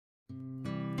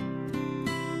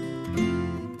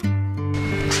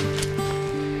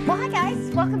Well, hi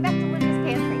guys, welcome back to Linda's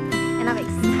Pantry, and I'm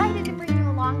excited to bring you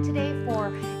along today for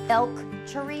elk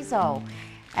chorizo.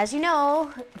 As you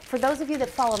know, for those of you that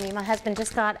follow me, my husband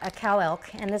just got a cow elk,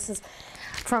 and this is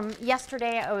from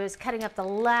yesterday. I was cutting up the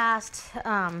last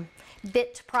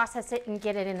bit to process it and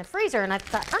get it in the freezer, and I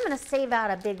thought I'm going to save out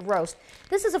a big roast.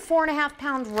 This is a 4.5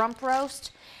 pound rump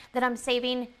roast that I'm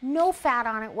saving. No fat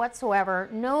on it whatsoever,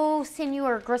 no sinew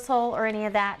or gristle or any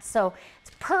of that, so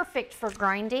it's perfect for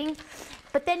grinding.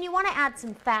 But then you want to add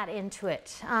some fat into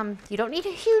it. You don't need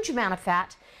a huge amount of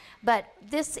fat, but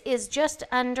this is just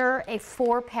under a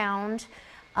 4 pound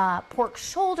pork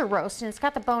shoulder roast, and it's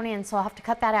got the bone in, so I'll have to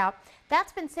cut that out.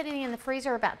 That's been sitting in the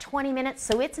freezer about 20 minutes,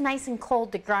 so it's nice and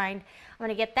cold to grind. I'm going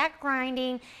to get that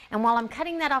grinding, and while I'm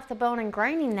cutting that off the bone and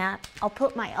grinding that, I'll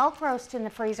put my elk roast in the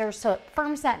freezer so it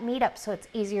firms that meat up so it's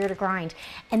easier to grind.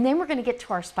 And then we're going to get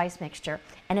to our spice mixture.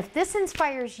 And if this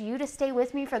inspires you to stay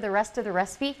with me for the rest of the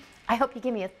recipe, I hope you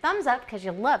give me a thumbs up because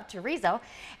you love chorizo,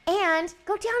 and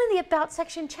go down in the About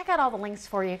section, check out all the links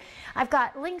for you. I've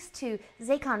got links to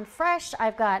Zaycon Fresh,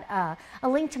 I've got a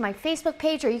link to my Facebook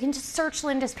page, or you can just search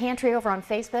Linda's Pantry over on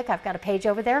Facebook. I've got a page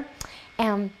over there.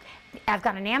 I've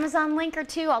got an Amazon link or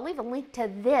two. I'll leave a link to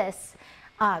this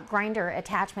grinder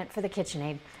attachment for the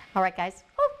KitchenAid. All right, guys,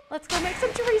 let's go make some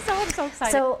chorizo. I'm so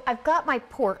excited. So I've got my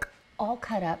pork all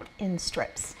cut up in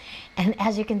strips, and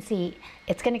as you can see,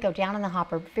 it's going to go down in the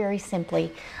hopper very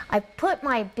simply. I put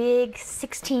my big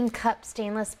 16-cup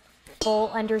stainless bowl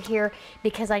under here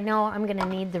because I know I'm going to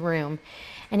need the room.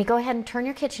 And you go ahead and turn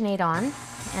your KitchenAid on,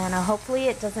 and hopefully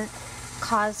it doesn't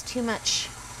cause too much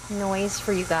noise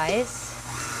for you guys.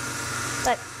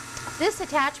 But this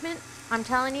attachment, I'm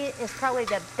telling you, is probably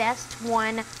the best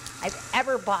one I've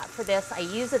ever bought for this. I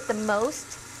use it the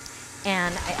most,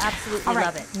 and I absolutely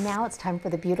love it. Now it's time for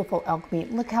the beautiful elk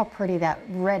meat. Look how pretty that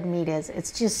red meat is.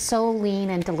 It's just so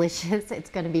lean and delicious. It's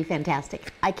going to be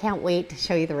fantastic. I can't wait to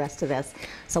show you the rest of this.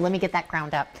 So let me get that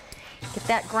ground up. Get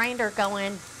that grinder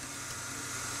going.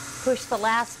 Push the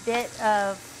last bit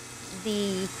of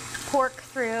the pork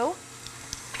through.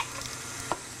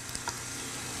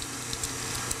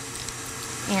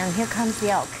 And here comes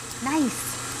the elk.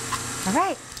 Nice. All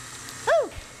right. Ooh,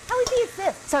 how easy is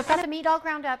this? So I've got the meat all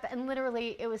ground up, and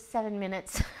literally it was 7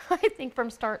 minutes, I think, from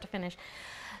start to finish.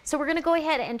 So we're going to go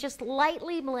ahead and just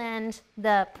lightly blend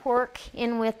the pork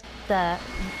in with the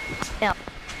elk.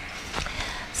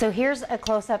 So here's a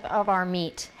close-up of our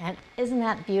meat. And isn't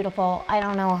that beautiful? I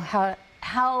don't know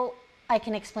how I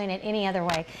can explain it any other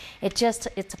way. It's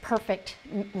a perfect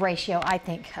ratio, I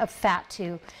think, of fat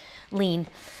to lean.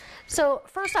 So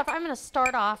first off, I'm going to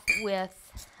start off with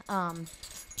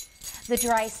the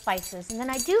dry spices, and then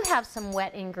I do have some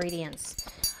wet ingredients,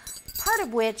 part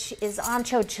of which is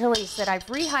ancho chilies that I've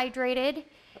rehydrated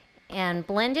and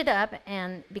blended up,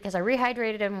 and because I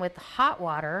rehydrated them with hot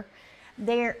water,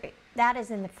 that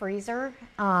is in the freezer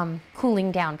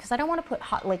cooling down because I don't want to put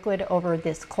hot liquid over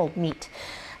this cold meat.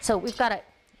 So we've got a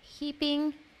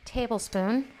heaping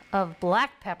tablespoon of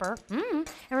black pepper. And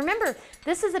remember,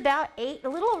 this is about a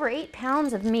little over 8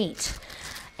 pounds of meat.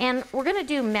 And we're going to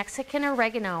do Mexican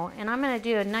oregano, and I'm going to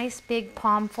do a nice big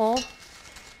palmful.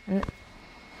 And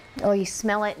oh, you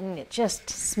smell it, and it just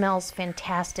smells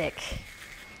fantastic.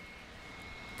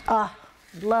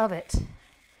 Love it.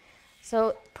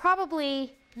 So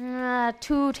probably 2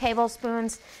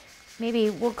 tablespoons. Maybe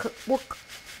we'll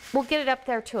get it up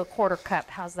there to a 1/4 cup.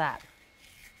 How's that?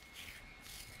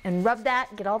 And rub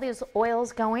that, get all these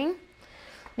oils going.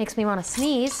 Makes me want to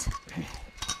sneeze.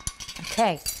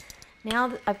 Okay,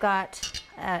 now I've got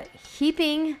a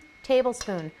heaping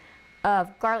tablespoon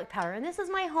of garlic powder. And this is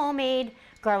my homemade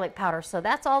garlic powder. So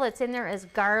that's all that's in there is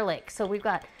garlic. So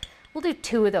we'll do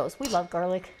 2 of those. We love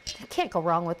garlic. You can't go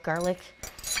wrong with garlic.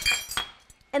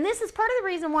 And this is part of the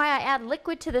reason why I add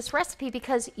liquid to this recipe,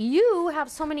 because you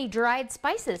have so many dried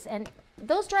spices, and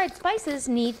those dried spices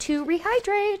need to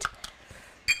rehydrate.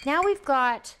 Now we've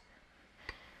got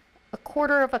a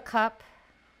 1/4 cup,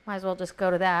 might as well just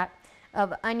go to that,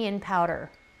 of onion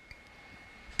powder.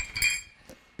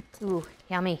 Ooh,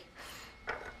 yummy.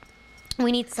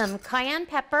 We need some cayenne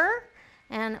pepper,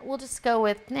 and we'll just go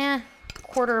with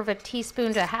 1/4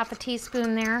 teaspoon to 1/2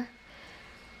 teaspoon there.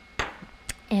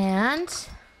 And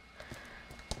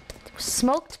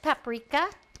smoked paprika.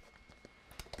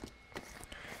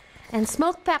 And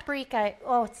smoked paprika,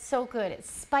 oh, it's so good.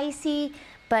 It's spicy,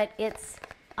 but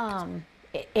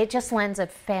it just lends a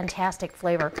fantastic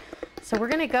flavor. So we're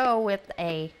going to go with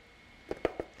a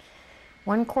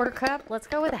 1/4 cup. Let's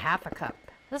go with a 1/2 cup.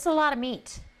 This is a lot of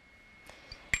meat.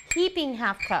 Heaping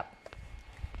 1/2 cup.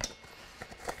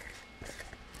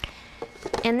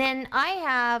 And then I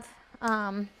have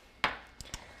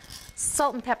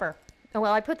salt and pepper.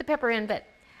 Well, I put the pepper in, but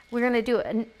we're going to do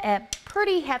a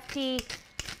pretty hefty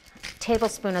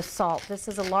tablespoon of salt. This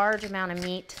is a large amount of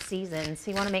meat to season, so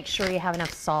you want to make sure you have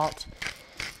enough salt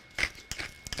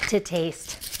to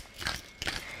taste.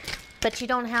 But you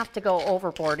don't have to go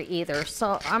overboard either.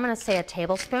 So I'm going to say a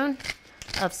tablespoon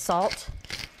of salt.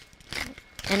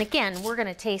 And again, we're going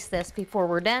to taste this before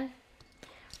we're done.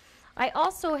 I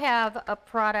also have a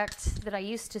product that I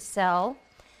used to sell,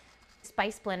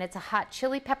 spice blend. It's a hot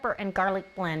chili pepper and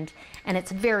garlic blend, and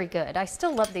it's very good. I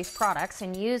still love these products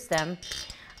and use them.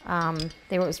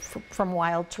 They was from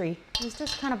Wild Tree. It was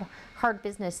just kind of a hard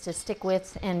business to stick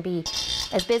with and be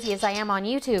as busy as I am on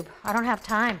YouTube. I don't have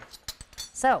time.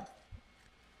 So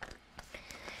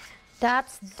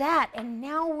that's that, and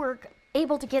now we're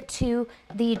able to get to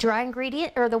the dry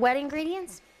ingredient or the wet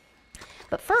ingredients.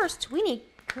 But first we need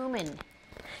cumin,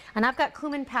 and I've got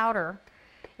cumin powder.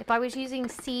 If I was using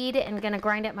seed and gonna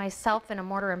grind it myself in a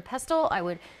mortar and pestle, I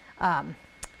would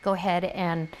go ahead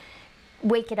and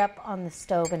wake it up on the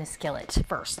stove in a skillet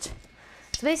first.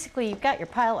 So basically you've got your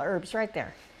pile of herbs right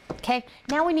there. Okay,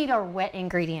 now we need our wet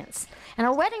ingredients, and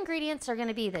our wet ingredients are going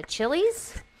to be the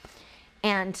chilies,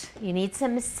 and you need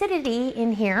some acidity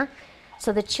in here.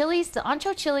 So the chilies, the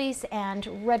ancho chilies,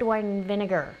 and red wine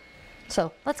vinegar.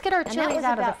 So let's get our chilies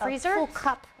out of the freezer. A full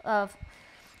cup of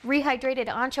rehydrated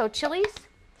ancho chilies.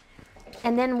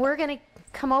 And then we're going to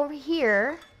come over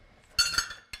here,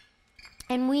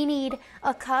 and we need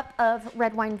a cup of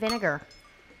red wine vinegar.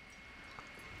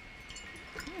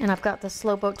 And I've got the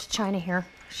slow boat to China here.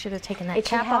 Should have taken that cap off. It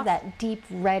should have that deep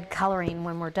red coloring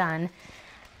when we're done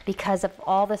because of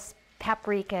all this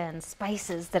paprika and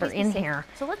spices that are in here.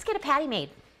 So let's get a patty made.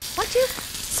 Want you?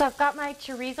 So I've got my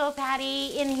chorizo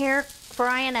patty in here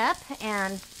frying up,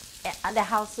 and the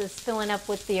house is filling up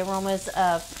with the aromas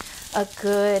of a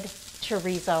good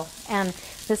chorizo. And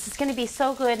this is going to be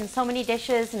so good in so many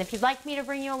dishes. And if you'd like me to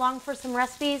bring you along for some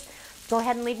recipes, go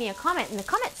ahead and leave me a comment in the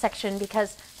comment section,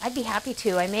 because I'd be happy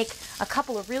to. I make a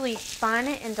couple of really fun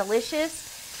and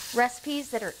delicious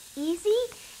recipes that are easy,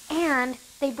 and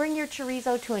they bring your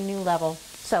chorizo to a new level.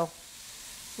 So,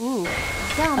 ooh,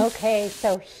 yum. Okay,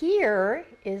 so here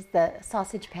is the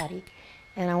sausage patty,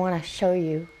 and I want to show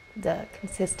you the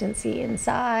consistency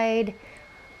inside.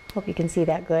 Hope you can see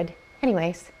that good.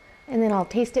 Anyways, and then I'll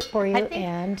taste it for you.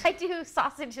 I do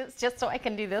sausages just so I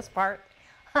can do this part.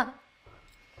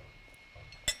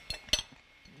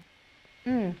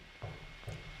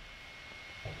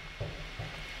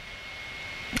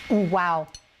 Wow.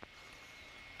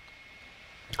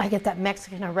 I get that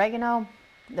Mexican oregano,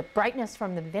 the brightness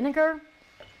from the vinegar,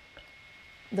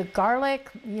 the garlic,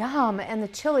 yum, and the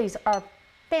chilies are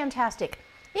fantastic.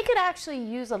 You could actually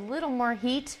use a little more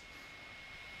heat.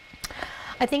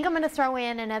 I think I'm going to throw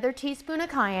in another teaspoon of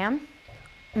cayenne.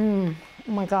 Oh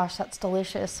my gosh, that's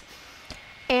delicious.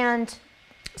 And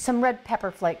some red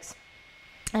pepper flakes,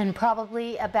 and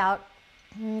probably about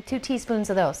 2 teaspoons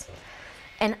of those.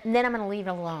 And then I'm going to leave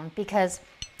it alone, because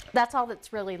that's all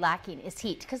that's really lacking is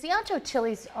heat. Because the ancho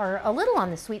chilies are a little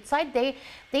on the sweet side. They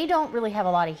don't really have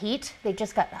a lot of heat. They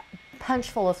just got a punch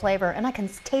full of flavor, and I can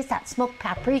taste that smoked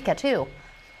paprika too.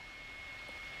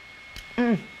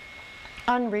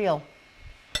 Unreal.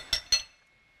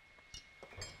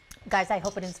 Guys, I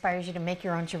hope it inspires you to make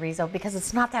your own chorizo, because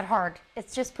it's not that hard.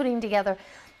 It's just putting together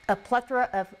a plethora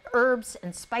of herbs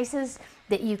and spices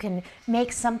that you can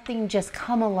make something just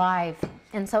come alive.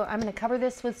 And so I'm going to cover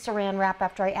this with saran wrap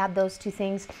after I add those 2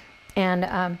 things, and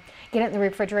get it in the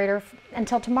refrigerator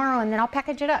until tomorrow, and then I'll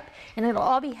package it up. And it'll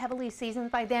all be heavily seasoned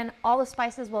by then. All the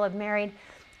spices will have married,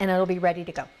 and it'll be ready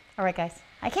to go. All right, guys.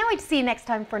 I can't wait to see you next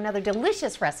time for another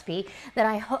delicious recipe that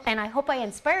I hope I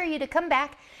inspire you to come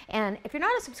back. And if you're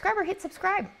not a subscriber, hit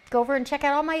subscribe. Go over and check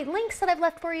out all my links that I've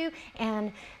left for you,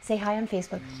 and say hi on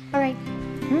Facebook. All right.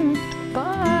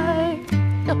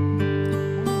 Bye.